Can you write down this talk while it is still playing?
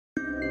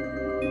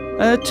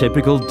A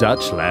typical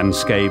Dutch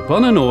landscape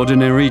on an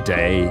ordinary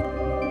day.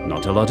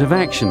 Not a lot of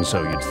action,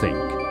 so you'd think.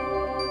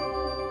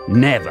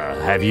 Never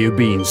have you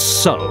been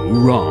so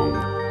wrong.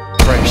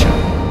 Pressure,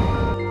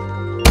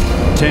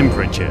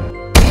 temperature,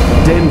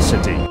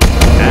 density,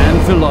 and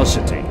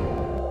velocity.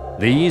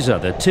 These are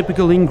the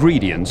typical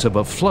ingredients of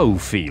a flow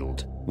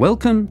field.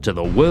 Welcome to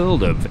the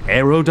world of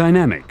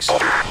aerodynamics,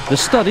 the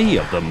study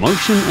of the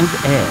motion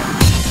of air.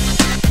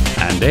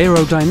 And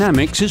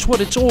aerodynamics is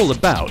what it's all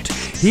about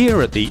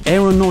here at the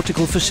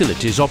aeronautical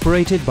facilities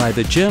operated by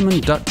the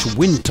German-Dutch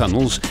wind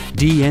tunnels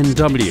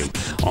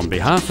DNW on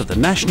behalf of the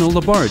national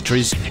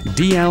laboratories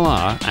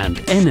DLR and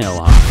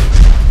NLR.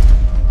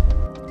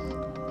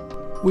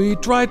 We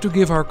try to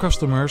give our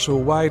customers a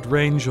wide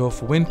range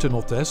of wind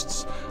tunnel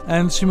tests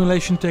and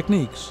simulation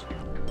techniques.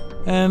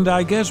 And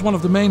I guess one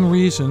of the main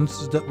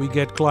reasons that we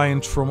get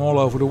clients from all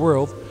over the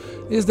world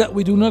is that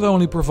we do not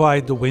only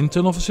provide the wind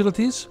tunnel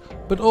facilities,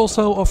 but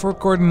also offer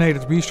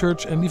coordinated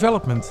research and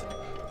development,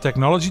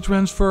 technology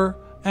transfer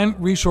and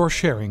resource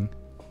sharing.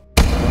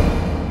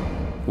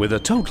 With a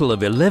total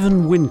of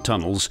 11 wind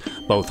tunnels,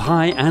 both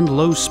high and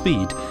low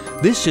speed,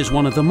 this is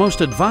one of the most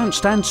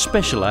advanced and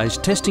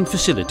specialized testing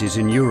facilities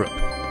in Europe.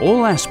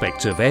 All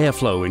aspects of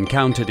airflow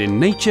encountered in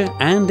nature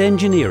and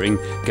engineering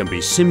can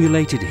be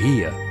simulated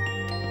here.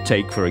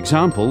 Take, for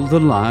example, the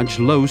large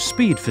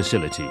low-speed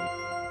facility.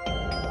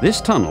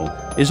 This tunnel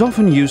is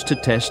often used to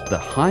test the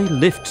high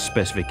lift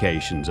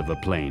specifications of a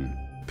plane.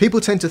 People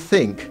tend to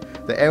think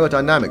that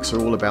aerodynamics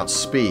are all about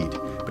speed,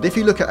 but if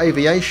you look at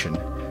aviation,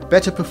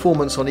 better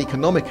performance on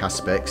economic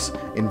aspects,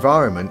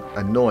 environment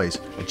and noise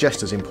are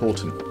just as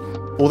important.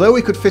 Although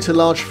we could fit a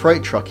large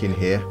freight truck in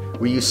here,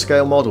 we use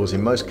scale models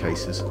in most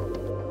cases.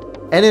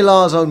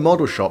 NLR's own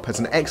model shop has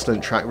an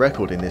excellent track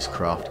record in this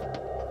craft.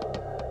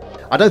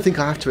 I don't think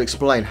I have to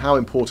explain how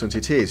important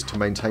it is to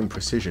maintain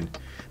precision,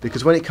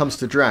 because when it comes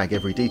to drag,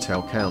 every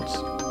detail counts.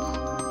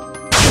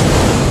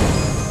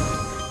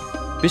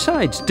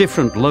 Besides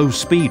different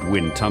low-speed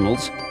wind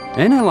tunnels,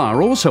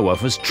 NLR also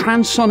offers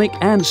transonic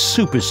and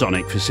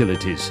supersonic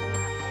facilities.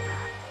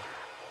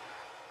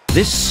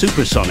 This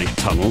supersonic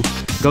tunnel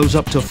goes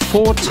up to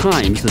 4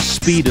 times the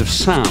speed of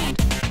sound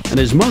and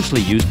is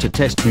mostly used to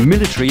test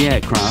military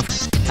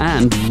aircraft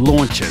and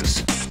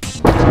launchers.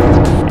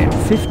 In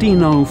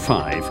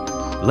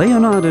 1505,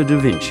 Leonardo da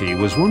Vinci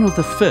was one of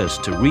the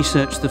first to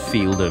research the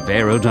field of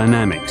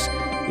aerodynamics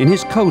in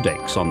his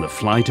codex on the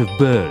flight of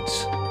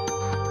birds.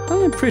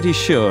 I'm pretty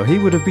sure he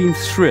would have been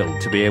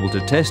thrilled to be able to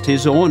test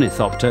his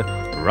ornithopter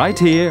right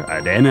here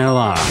at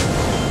NLR,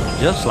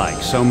 just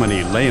like so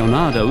many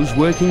Leonardos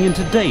working in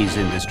today's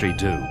industry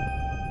too.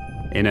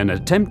 In an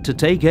attempt to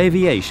take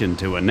aviation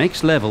to a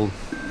next level,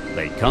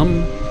 they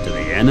come to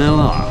the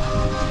NLR,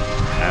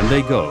 and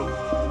they go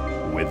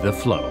with the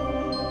flow.